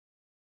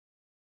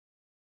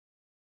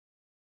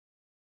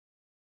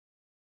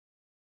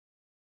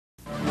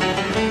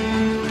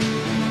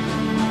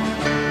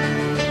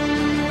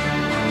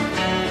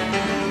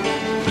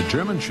The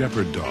German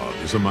Shepherd dog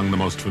is among the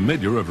most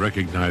familiar of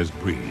recognized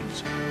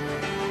breeds.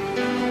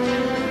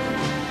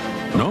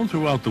 Known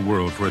throughout the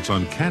world for its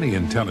uncanny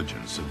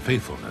intelligence and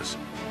faithfulness,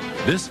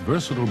 this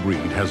versatile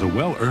breed has a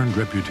well-earned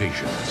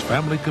reputation as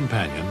family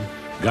companion,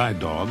 guide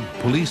dog,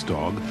 police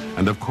dog,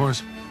 and of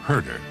course,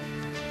 herder.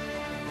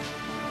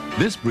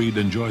 This breed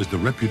enjoys the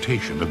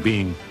reputation of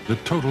being the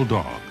total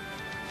dog.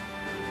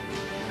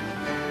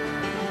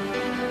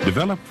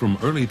 Developed from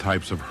early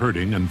types of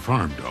herding and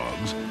farm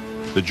dogs,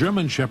 the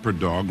German Shepherd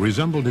dog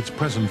resembled its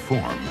present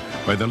form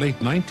by the late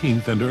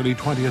 19th and early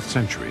 20th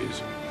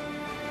centuries.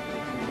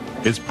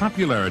 Its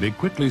popularity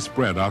quickly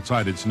spread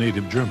outside its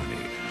native Germany,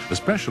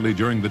 especially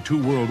during the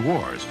two world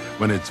wars,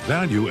 when its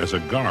value as a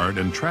guard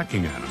and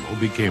tracking animal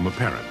became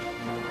apparent.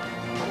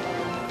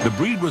 The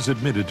breed was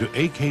admitted to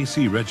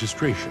AKC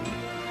registration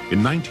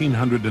in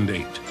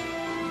 1908.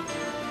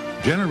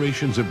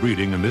 Generations of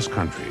breeding in this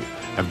country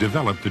have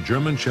developed the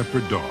German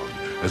Shepherd dog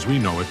as we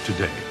know it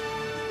today.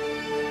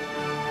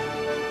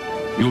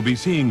 You'll be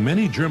seeing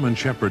many German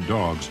Shepherd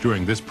dogs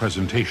during this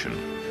presentation.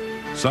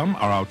 Some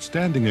are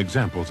outstanding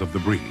examples of the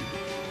breed.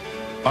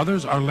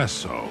 Others are less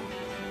so.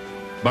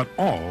 But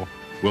all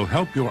will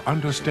help your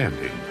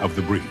understanding of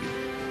the breed.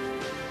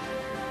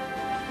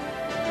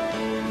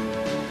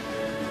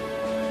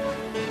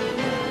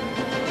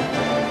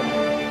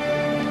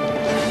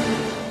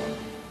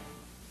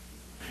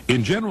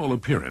 In general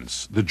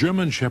appearance, the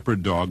German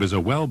Shepherd dog is a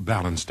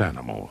well-balanced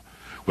animal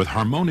with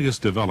harmonious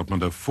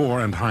development of fore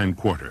and hind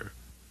quarter.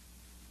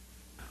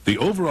 The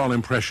overall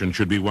impression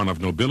should be one of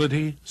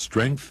nobility,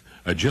 strength,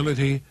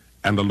 agility,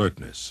 and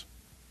alertness.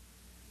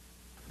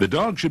 The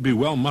dog should be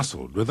well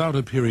muscled without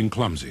appearing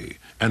clumsy,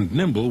 and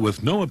nimble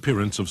with no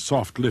appearance of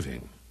soft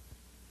living.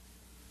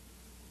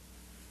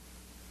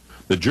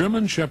 The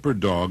German Shepherd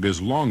dog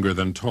is longer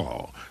than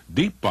tall,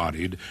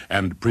 deep-bodied,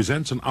 and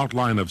presents an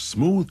outline of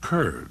smooth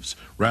curves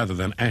rather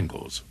than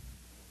angles.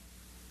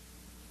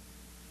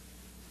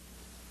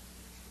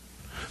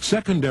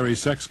 Secondary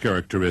sex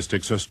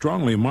characteristics are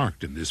strongly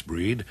marked in this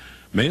breed.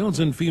 Males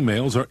and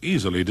females are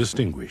easily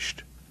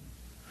distinguished.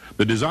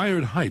 The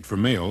desired height for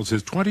males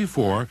is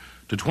 24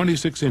 to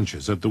 26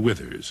 inches at the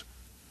withers,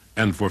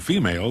 and for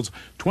females,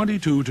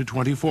 22 to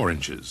 24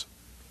 inches.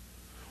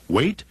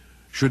 Weight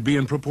should be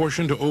in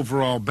proportion to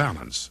overall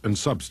balance and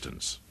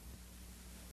substance.